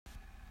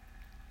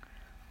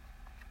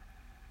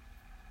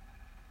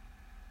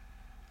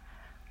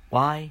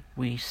Why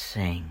We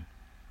Sing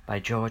by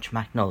George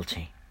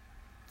MacNulty.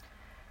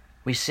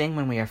 We sing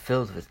when we are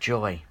filled with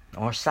joy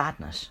or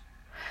sadness.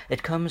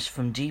 It comes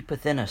from deep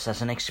within us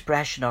as an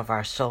expression of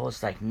our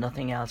souls like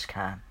nothing else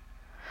can.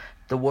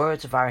 The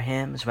words of our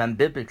hymns, when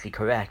biblically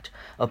correct,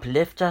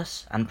 uplift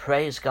us and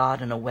praise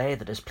God in a way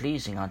that is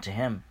pleasing unto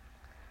Him.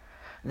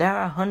 There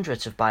are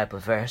hundreds of Bible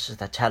verses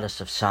that tell us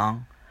of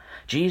song.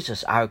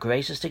 Jesus, our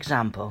greatest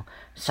example,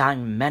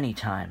 sang many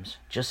times.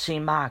 Just see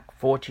Mark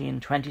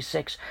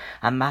 14:26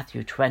 and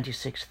Matthew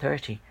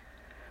 26:30.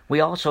 We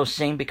also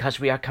sing because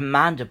we are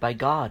commanded by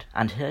God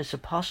and His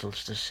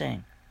apostles to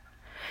sing.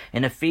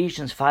 In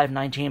Ephesians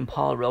 5:19,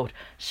 Paul wrote,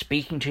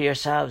 "Speaking to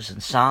yourselves in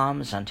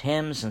psalms and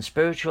hymns and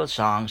spiritual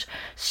songs,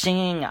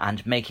 singing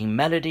and making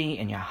melody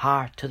in your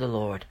heart to the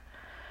Lord."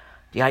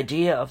 The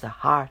idea of the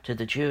heart to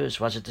the Jews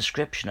was a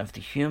description of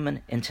the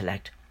human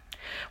intellect.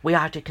 We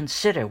are to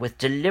consider with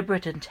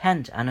deliberate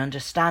intent and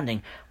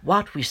understanding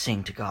what we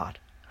sing to God.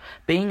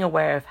 Being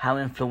aware of how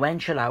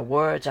influential our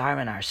words are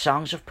in our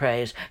songs of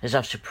praise is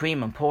of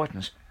supreme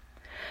importance.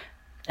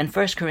 In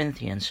 1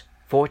 Corinthians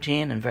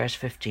 14 and verse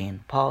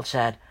 15, Paul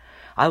said,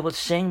 "I will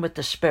sing with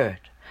the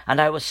Spirit,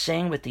 and I will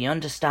sing with the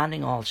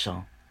understanding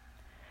also."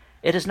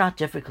 It is not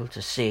difficult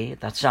to see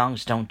that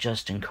songs don't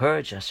just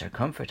encourage us or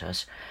comfort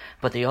us,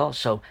 but they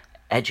also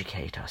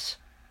educate us.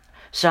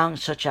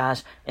 Songs such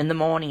as "In the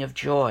Morning of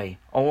Joy"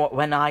 or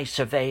 "When I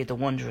Survey the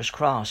Wondrous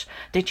Cross,"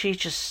 they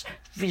teach us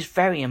these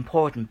very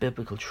important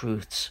biblical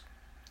truths.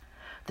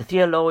 The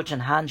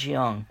theologian Hans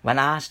Young, when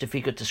asked if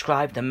he could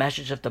describe the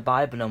message of the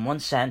Bible in one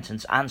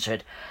sentence,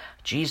 answered,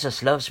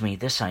 "Jesus loves me,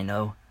 this I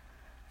know,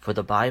 for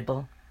the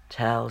Bible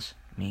tells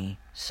me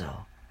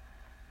so."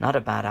 Not a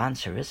bad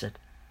answer, is it?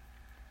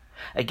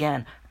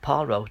 Again,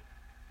 Paul wrote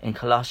in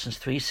Colossians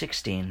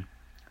 3:16,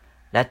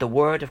 "Let the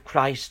word of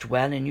Christ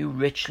dwell in you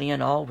richly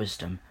in all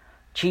wisdom,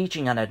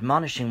 teaching and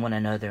admonishing one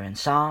another in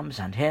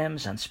psalms and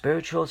hymns and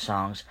spiritual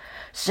songs,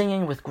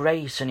 singing with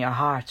grace in your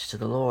hearts to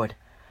the Lord."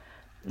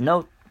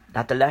 Note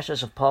that the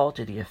letters of Paul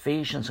to the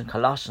Ephesians and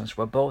Colossians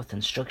were both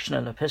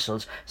instructional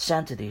epistles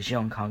sent to these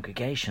young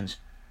congregations.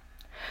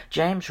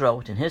 James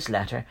wrote in his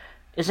letter,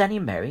 "Is any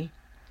merry?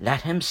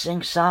 Let him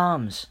sing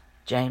psalms."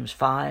 James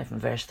 5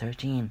 and verse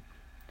 13.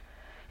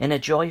 In a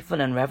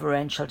joyful and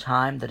reverential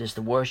time that is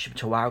the worship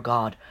to our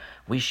God,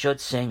 we should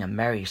sing a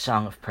merry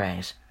song of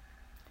praise.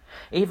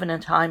 Even in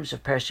times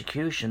of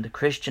persecution, the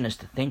Christian is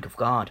to think of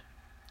God.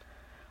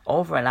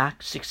 Over in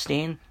Acts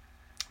 16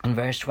 and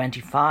verse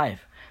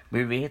 25,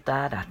 we read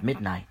that at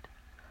midnight,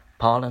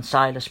 Paul and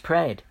Silas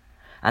prayed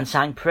and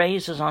sang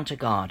praises unto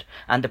God,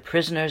 and the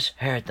prisoners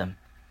heard them.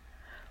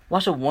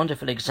 What a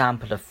wonderful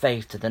example of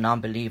faith to the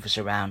non-believers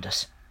around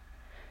us.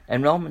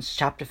 In Romans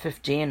chapter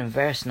 15 and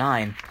verse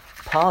 9,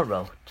 Paul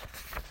wrote,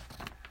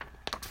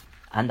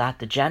 "And that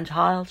the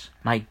Gentiles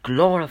might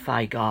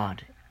glorify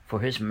God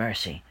for His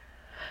mercy,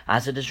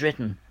 as it is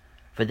written,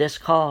 For this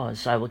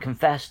cause I will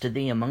confess to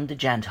thee among the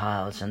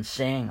Gentiles, and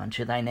sing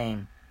unto thy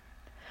name."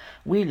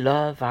 We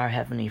love our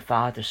Heavenly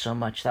Father so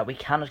much that we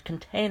cannot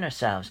contain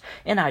ourselves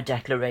in our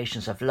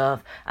declarations of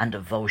love and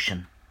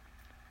devotion.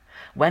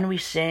 When we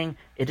sing,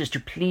 it is to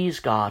please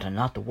God and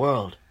not the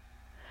world.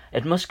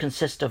 It must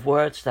consist of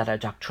words that are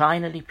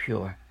doctrinally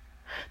pure.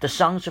 The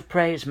songs of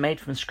praise made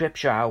from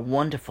Scripture are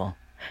wonderful,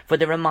 for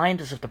they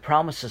remind us of the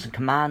promises and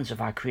commands of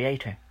our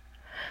Creator.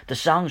 The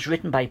songs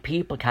written by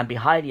people can be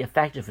highly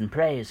effective in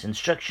praise,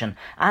 instruction,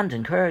 and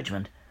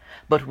encouragement,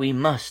 but we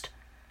must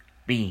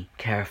be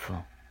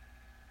careful.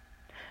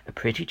 A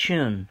pretty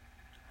tune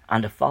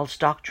and a false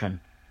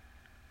doctrine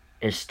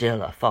is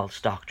still a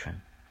false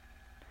doctrine.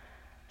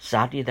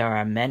 Sadly, there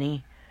are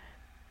many,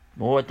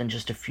 more than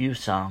just a few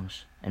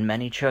songs in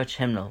many church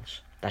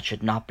hymnals that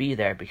should not be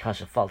there because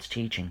of false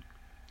teaching.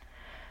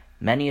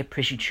 Many a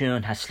pretty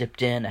tune has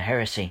slipped in a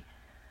heresy.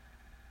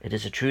 It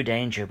is a true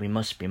danger we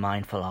must be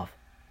mindful of.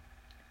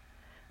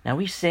 Now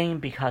we sing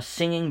because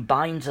singing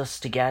binds us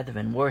together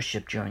in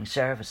worship during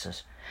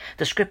services.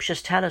 The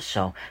Scriptures tell us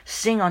so.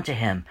 Sing unto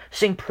Him,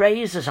 sing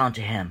praises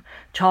unto Him.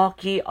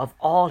 Talk ye of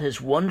all His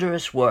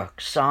wondrous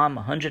works. Psalm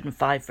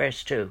 105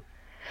 verse 2.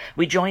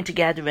 We join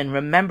together in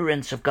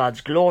remembrance of God's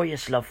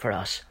glorious love for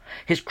us,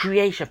 His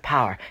creative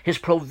power, His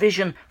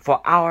provision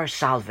for our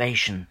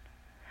salvation.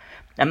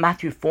 In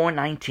Matthew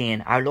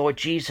 4:19, our Lord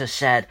Jesus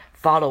said,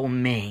 "Follow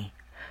me."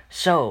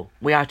 So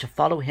we are to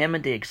follow Him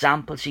in the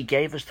examples He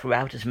gave us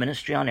throughout His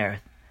ministry on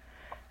earth.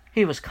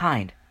 He was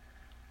kind,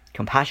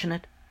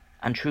 compassionate,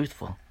 and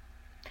truthful.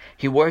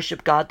 He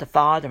worshipped God the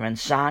Father and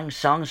sang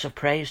songs of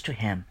praise to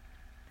Him.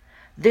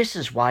 This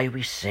is why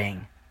we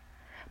sing,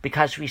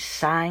 because we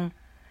sang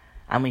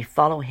and we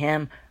follow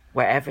Him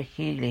wherever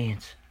He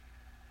leads.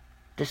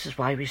 This is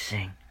why we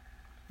sing,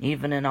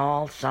 even in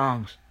all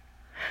songs.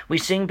 We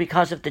sing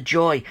because of the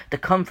joy, the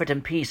comfort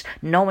and peace,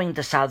 knowing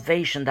the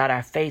salvation that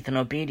our faith and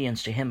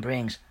obedience to Him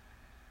brings.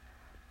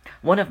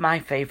 One of my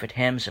favorite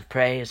hymns of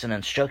praise and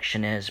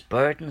instruction is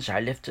 "Burdens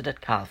Are Lifted at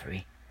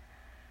Calvary."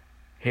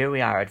 Here we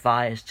are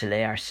advised to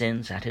lay our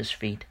sins at His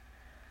feet.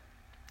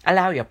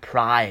 Allow your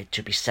pride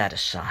to be set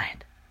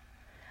aside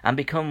and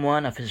become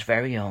one of His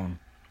very own.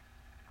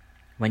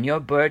 When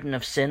your burden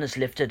of sin is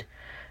lifted,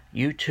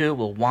 you too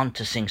will want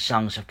to sing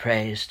songs of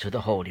praise to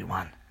the Holy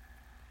One.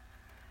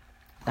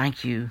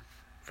 Thank you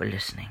for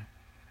listening.